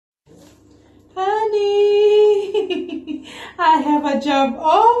I have a job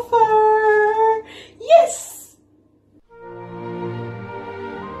offer. Yes!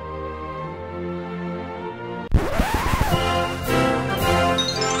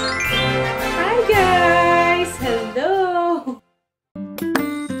 Hi guys! Hello!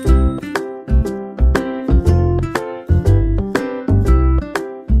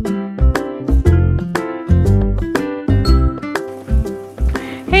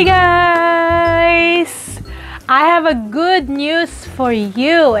 Hey guys! I have a good news for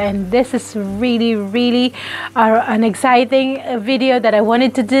you, and this is really an exciting video that I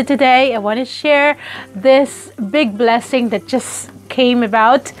wanted to do today. I want to share this big blessing that just came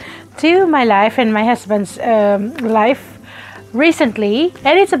about to my life and my husband's life recently,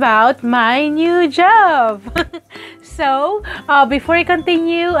 and it's about my new job. So before I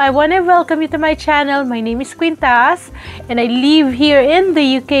continue, I want to welcome you to my channel. My name is Queentas, and I live here in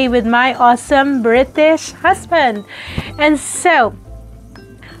the UK with my awesome British husband. And so,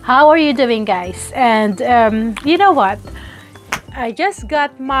 how are you doing, guys? And you know what? I just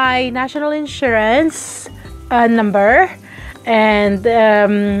got my national insurance number, and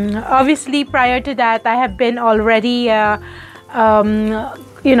obviously prior to that, I have been already after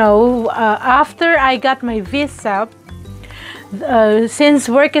I got my visa, since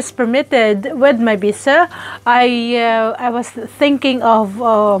work is permitted with my visa, I was thinking of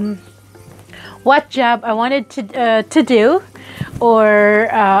what job I wanted to do, or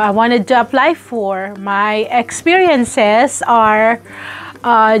I wanted to apply for. My experiences are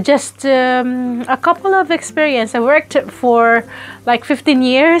just a couple of experience. I worked for like 15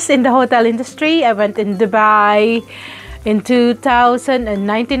 years in the hotel industry. I went in Dubai in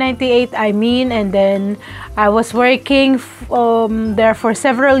 1998, I mean, and then I was working there for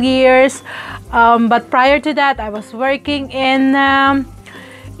several years. But prior to that, I was working in a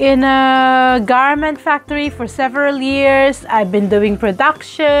garment factory for several years. I've been doing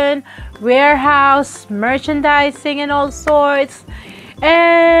production, warehouse, merchandising, and all sorts.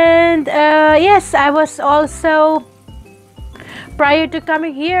 And yes, I was also, prior to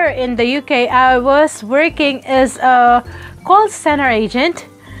coming here in the UK, I was working as a call center agent,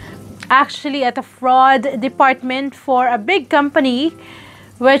 actually at a fraud department for a big company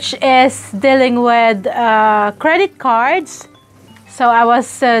which is dealing with credit cards. So I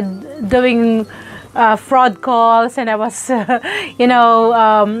was doing fraud calls, and I was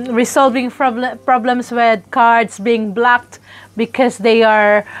resolving problems with cards being blocked because they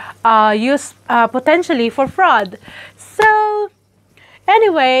are used potentially for fraud. So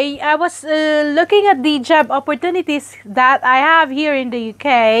anyway, I was looking at the job opportunities that I have here in the UK,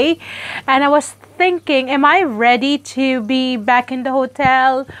 and I was thinking, am I ready to be back in the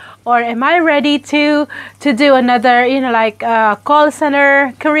hotel, or am I ready to do another, call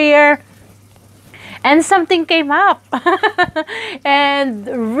center career? And something came up. And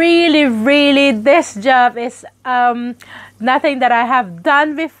really, this job is nothing that I have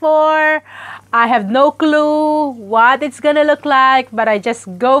done before. I have no clue what it's gonna look like, but I just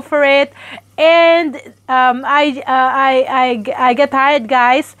go for it. And I get hired,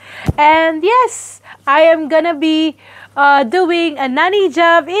 guys. And yes, I am gonna be doing a nanny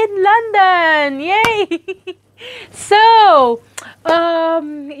job in London. Yay! So,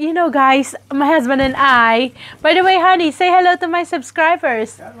 guys, my husband and I, by the way, honey, say hello to my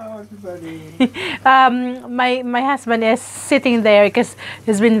subscribers. Hello, everybody. My husband is sitting there because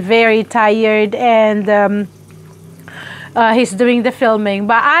he's been very tired, and he's doing the filming.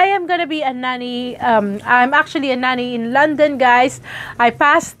 But I am gonna be a nanny. I'm actually a nanny in London, guys. I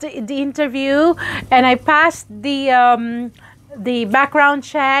passed the interview, and I passed the background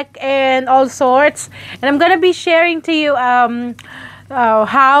check and all sorts, and I'm gonna be sharing to you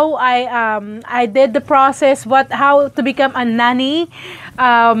how I did the process, how to become a nanny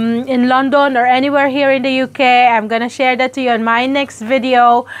in London or anywhere here in the UK. I'm gonna share that to you in my next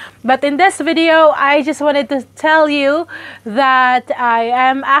video. But in this video, I just wanted to tell you that I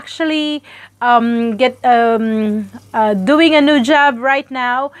am actually doing a new job right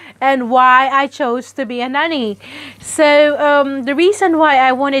now, and why I chose to be a nanny. So the reason why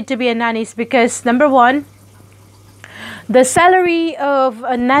I wanted to be a nanny is because, number one, the salary of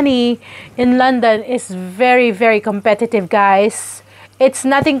a nanny in London is very competitive, guys. It's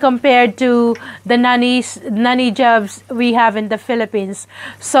nothing compared to the nanny jobs we have in the Philippines.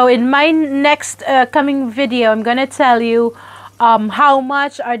 So in my next coming video, I'm gonna tell you how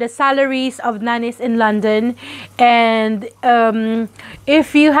much are the salaries of nannies in London, and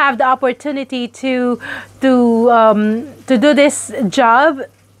if you have the opportunity to do this job,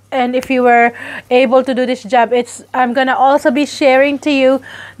 and if you were able to do this job, I'm gonna also be sharing to you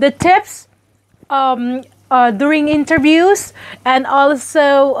the tips during interviews, and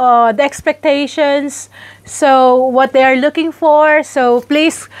also the expectations, so what they are looking for. So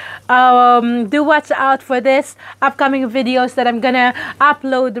please do watch out for this upcoming videos that I'm gonna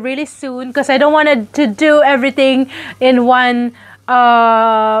upload really soon, because I don't want to do everything in one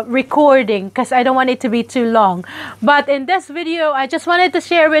recording, because I don't want it to be too long. But in this video, I just wanted to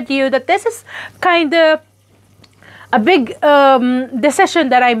share with you that this is kind of a big decision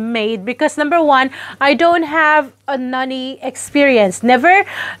that I made, because number one, I don't have a nanny experience. Never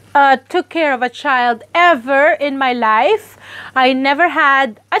took care of a child ever in my life. I never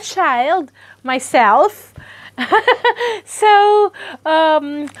had a child myself. So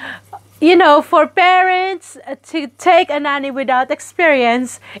you know, for parents to take a nanny without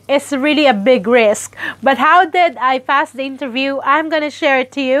experience is really a big risk. But how did I pass the interview? I'm gonna share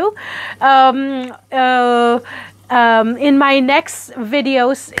it to you in my next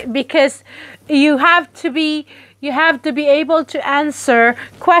videos, because you have to be able to answer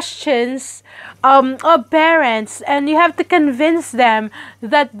questions of parents, and you have to convince them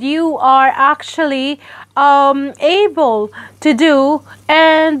that you are actually able to do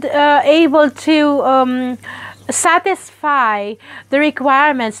and able to satisfy the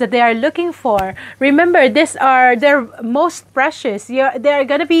requirements that they are looking for. Remember, these are their most precious. They're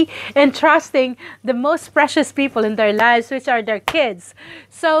going to be entrusting the most precious people in their lives, which are their kids.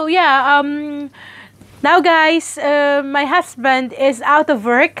 So yeah, now guys, my husband is out of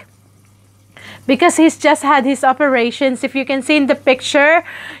work because he's just had his operations. If you can see in the picture,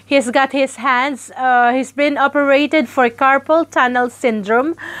 he's got his hands, he's been operated for carpal tunnel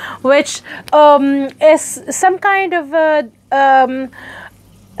syndrome, which is some kind of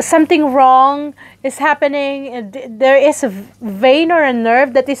something wrong is happening. There is a vein or a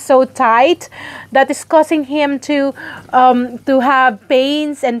nerve that is so tight that is causing him to have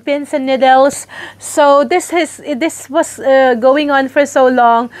pains and pins and needles. So this was going on for so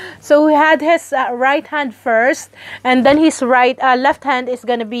long. So he had his right hand first, and then his left hand is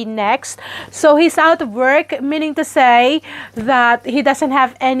gonna be next. So he's out of work, meaning to say that he doesn't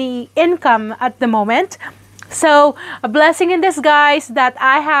have any income at the moment. So a blessing in disguise that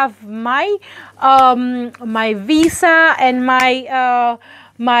I have my my visa and my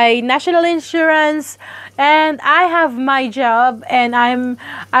national insurance, and I have my job, and I'm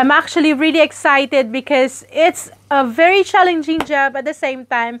actually really excited because it's a very challenging job at the same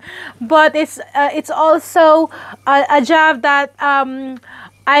time, but it's also a job that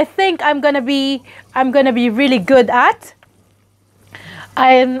I think I'm gonna be really good at.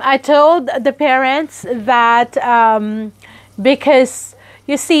 I told the parents that because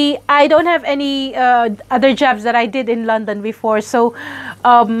you see, I don't have any other jobs that I did in London before. So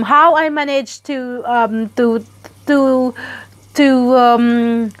how I managed to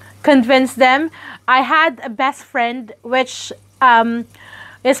convince them, I had a best friend, which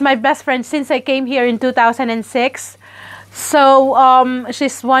is my best friend since I came here in 2006. So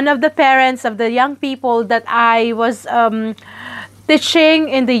she's one of the parents of the young people that I was teaching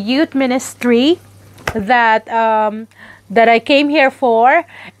in the youth ministry that that I came here for.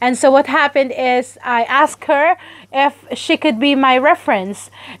 And so what happened is I asked her if she could be my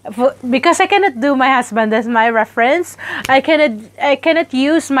reference, because I cannot do my husband as my reference. I cannot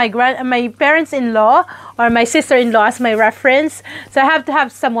use my parents-in-law or my sister-in-law as my reference. So I have to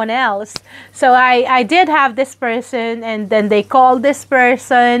have someone else. So I did have this person, and then they called this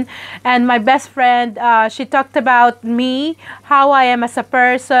person, and my best friend, she talked about me, how I am as a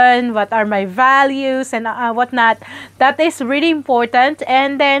person, what are my values and whatnot. That is really important.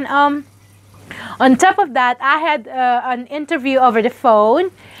 And then on top of that, I had an interview over the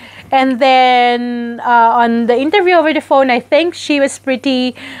phone. And then on the interview over the phone, I think she was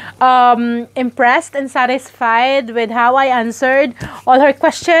pretty impressed and satisfied with how I answered all her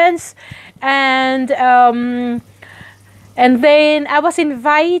questions. And then I was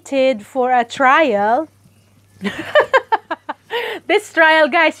invited for a trial. This trial,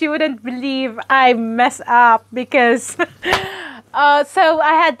 guys, you wouldn't believe I messed up, because so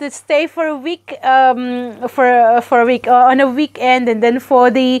I had to stay for a week, for a week on a weekend, and then for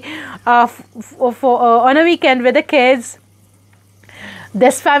the on a weekend with the kids.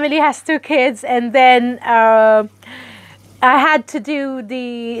 This family has 2 kids, and then I had to do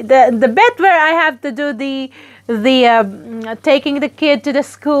the bit where I have to do the taking the kid to the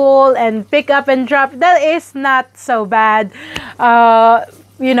school and pick up and drop. That is not so bad,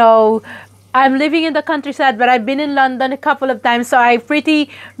 you know. I'm living in the countryside, but I've been in London a couple of times, so I pretty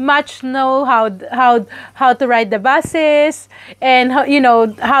much know how to ride the buses, and how,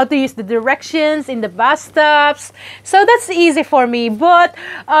 how to use the directions in the bus stops. So that's easy for me. But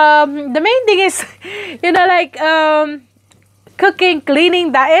the main thing is, cooking,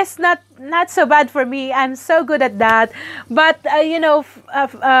 cleaning, that is not so bad for me. I'm so good at that. But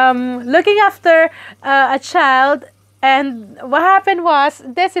looking after a child. And what happened was,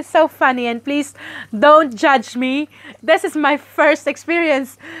 this is so funny, and please don't judge me. This is my first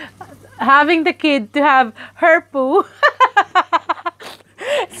experience having the kid to have her poo.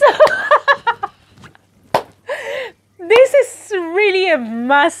 So this is really a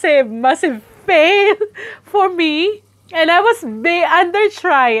massive fail for me, and I was under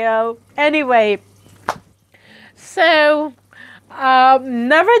trial anyway. So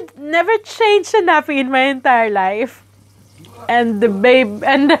never changed a nappy in my entire life. And the babe,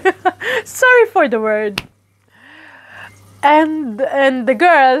 and sorry for the word, and the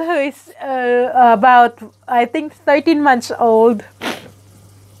girl, who is about, I think, 13 months old,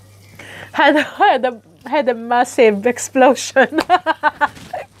 had a massive explosion.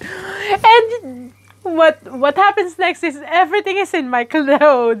 And what happens next is, everything is in my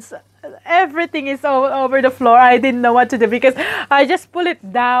clothes. Everything is all over the floor. I didn't know what to do, because I just pull it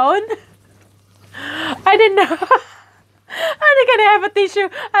down. I didn't know. And can I have a tissue?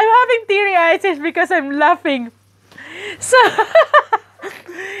 I'm having teary eyes just because I'm laughing. So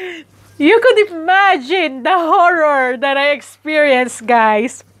you could imagine the horror that I experienced,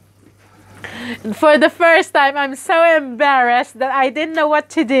 guys. For the first time, I'm so embarrassed that I didn't know what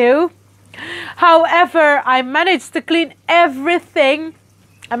to do. However, I managed to clean everything.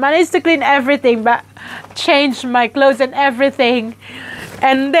 But changed my clothes and everything.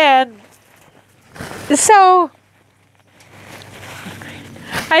 And then, so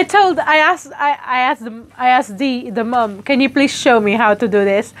I asked the mom, can you please show me how to do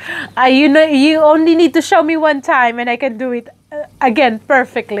this? You only need to show me one time, and I can do it again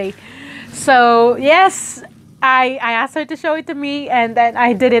perfectly. So yes, I asked her to show it to me, and then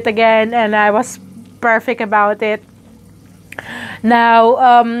I did it again, and I was perfect about it.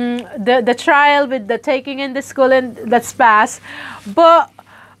 Now the trial with the taking in the school, and that's passed. But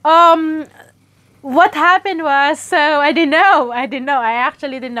what happened was, so I didn't know. I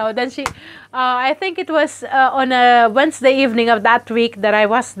actually didn't know. Then I think it was on a Wednesday evening of that week that I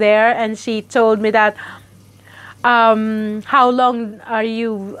was there, and she told me that, how long are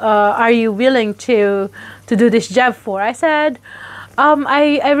you willing to do this job for? I said,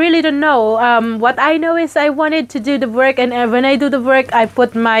 I really don't know. What I know is I wanted to do the work, and when I do the work, I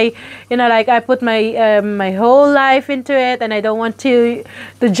put my, my whole life into it, and I don't want to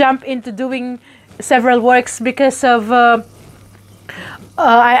jump into doing several works, because of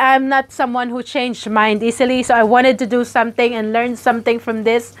I'm not someone who changed mind easily. So I wanted to do something and learn something from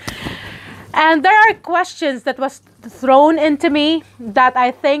this. And there are questions that was thrown into me that I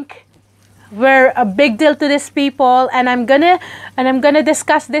think were a big deal to these people, and I'm gonna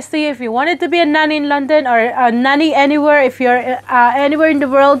discuss this to you. If you wanted to be a nanny in London, or a nanny anywhere, if you're anywhere in the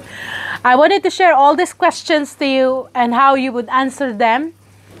world, I wanted to share all these questions to you and how you would answer them,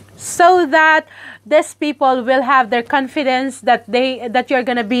 so that these people will have their confidence that you're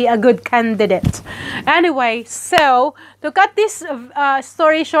gonna be a good candidate. Anyway, so to cut this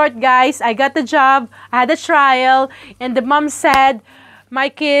story short, guys, I got the job. I had a trial, and the mom said, my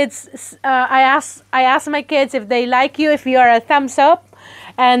kids, I asked my kids if they like you, if you are a thumbs up,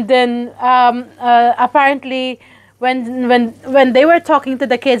 and then apparently when they were talking to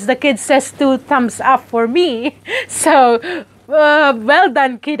the kids says 2 thumbs up for me. So well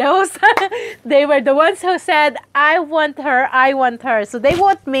done, kiddos. They were the ones who said, I want her. So they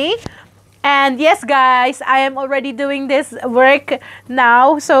want me. And yes, guys, I am already doing this work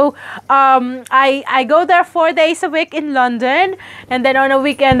now. So I go there 4 days a week in London, and then on a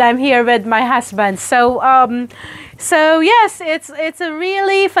weekend I'm here with my husband. So so yes, it's a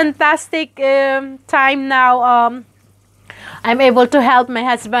really fantastic time now. I'm able to help my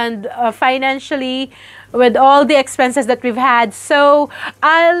husband financially with all the expenses that we've had. So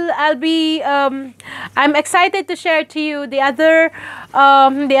I'll be I'm excited to share to you the other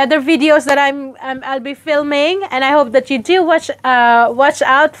videos that I'll be filming, and I hope that you do watch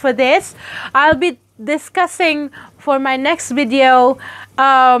out for this. I'll be discussing for my next video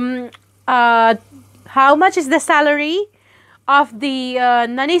how much is the salary of the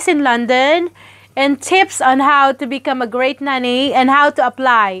nannies in London, and tips on how to become a great nanny, and how to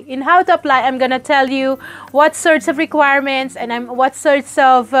apply. In how to apply, I'm gonna tell you what sorts of requirements and what sorts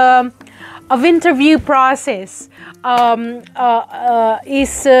of interview process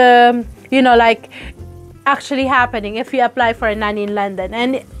is you know, like actually happening if you apply for a nanny in London.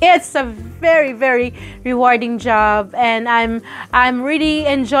 And it's a very, very rewarding job, and I'm really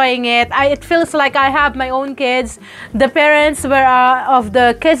enjoying it. It feels like I have my own kids. The parents were of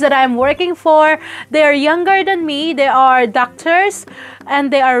the kids that I'm working for, they are younger than me. They are doctors,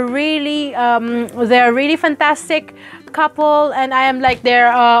 and they are really fantastic couple, and I am like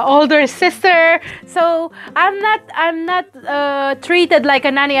their older sister. So I'm not treated like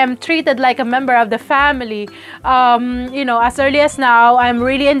a nanny. I'm treated like a member of the family. You know, as early as now, I'm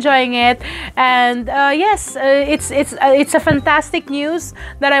really enjoying it. And yes, it's a fantastic news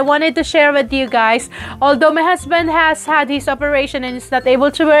that I wanted to share with you guys. Although my husband has had his operation and is not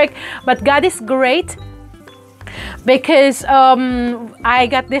able to work, but God is great, because I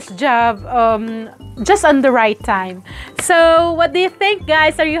got this job just on the right time. So what do you think,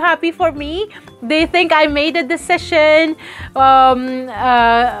 guys? Are you happy for me? Do you think I made a decision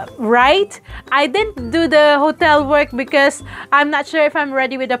right? I didn't do the hotel work because I'm not sure if I'm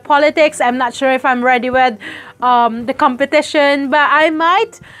ready with the politics. I'm not sure if I'm ready with the competition, but I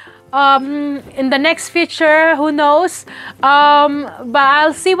might in the next future, who knows. But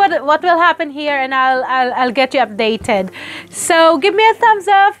I'll see what will happen here, and I'll get you updated. So give me a thumbs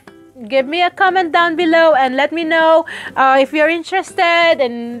up, give me a comment down below, and let me know if you're interested,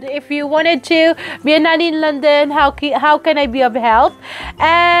 and if you wanted to be a nanny in London, how can I be of help.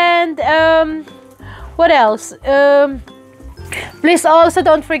 And what else? Please also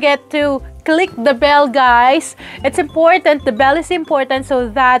don't forget to click the bell, guys. It's important. The bell is important, so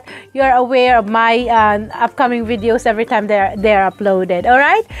that you're aware of my upcoming videos every time they're uploaded. All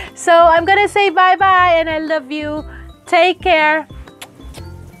right, so I'm gonna say bye bye, and I love you. Take care.